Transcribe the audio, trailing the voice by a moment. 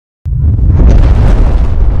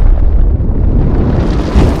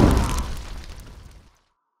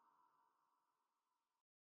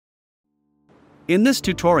In this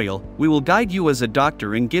tutorial, we will guide you as a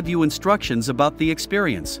doctor and give you instructions about the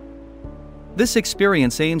experience. This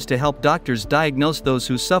experience aims to help doctors diagnose those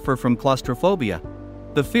who suffer from claustrophobia,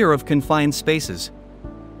 the fear of confined spaces.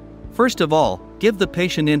 First of all, give the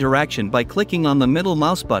patient interaction by clicking on the middle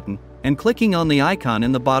mouse button and clicking on the icon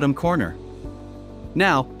in the bottom corner.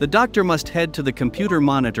 Now, the doctor must head to the computer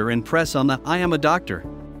monitor and press on the "I am a doctor,"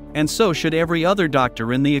 and so should every other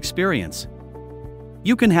doctor in the experience.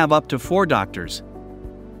 You can have up to 4 doctors.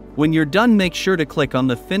 When you're done, make sure to click on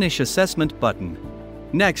the Finish Assessment button.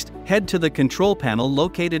 Next, head to the control panel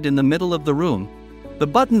located in the middle of the room. The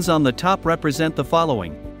buttons on the top represent the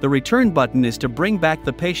following. The Return button is to bring back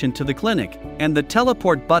the patient to the clinic, and the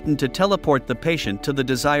Teleport button to teleport the patient to the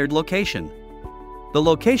desired location. The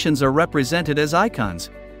locations are represented as icons.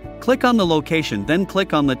 Click on the location, then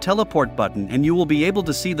click on the Teleport button, and you will be able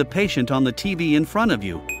to see the patient on the TV in front of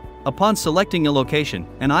you. Upon selecting a location,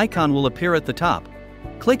 an icon will appear at the top.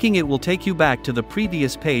 Clicking it will take you back to the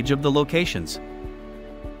previous page of the locations.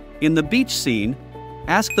 In the beach scene,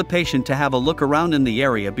 ask the patient to have a look around in the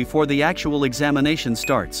area before the actual examination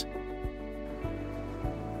starts.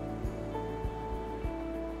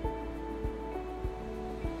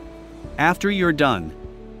 After you're done,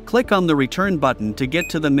 click on the Return button to get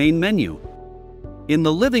to the main menu. In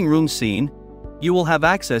the living room scene, you will have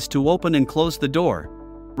access to open and close the door,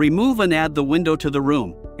 remove and add the window to the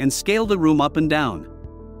room, and scale the room up and down.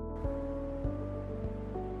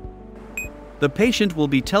 The patient will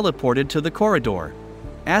be teleported to the corridor.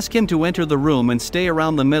 Ask him to enter the room and stay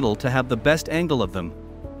around the middle to have the best angle of them.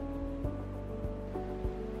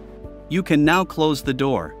 You can now close the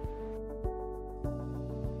door.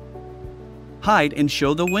 Hide and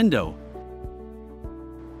show the window.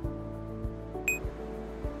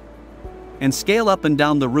 And scale up and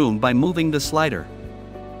down the room by moving the slider.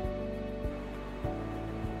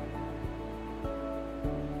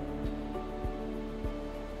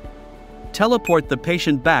 Teleport the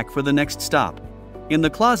patient back for the next stop. In the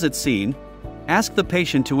closet scene, ask the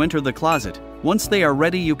patient to enter the closet. Once they are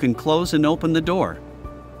ready, you can close and open the door.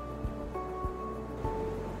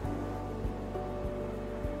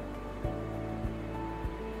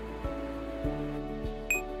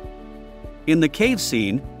 In the cave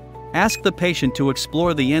scene, ask the patient to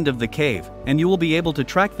explore the end of the cave, and you will be able to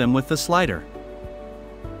track them with the slider.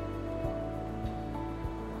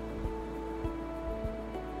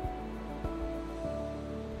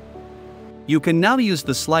 You can now use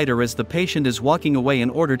the slider as the patient is walking away in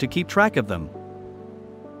order to keep track of them.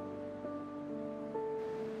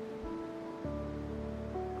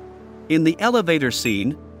 In the elevator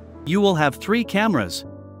scene, you will have 3 cameras.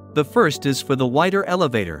 The first is for the wider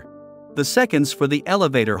elevator, the second's for the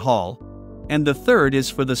elevator hall, and the third is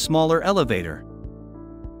for the smaller elevator.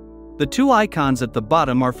 The 2 icons at the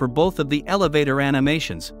bottom are for both of the elevator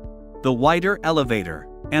animations, the wider elevator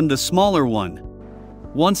and the smaller one.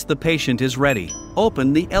 Once the patient is ready,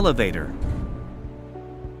 open the elevator.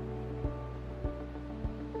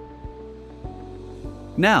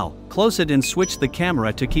 Now, close it and switch the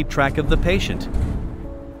camera to keep track of the patient.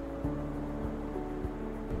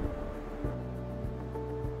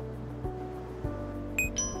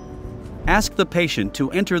 Ask the patient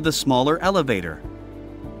to enter the smaller elevator.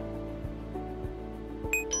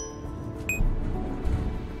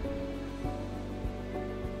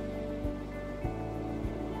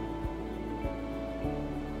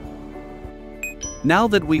 Now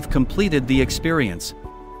that we've completed the experience,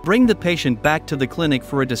 bring the patient back to the clinic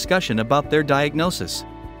for a discussion about their diagnosis.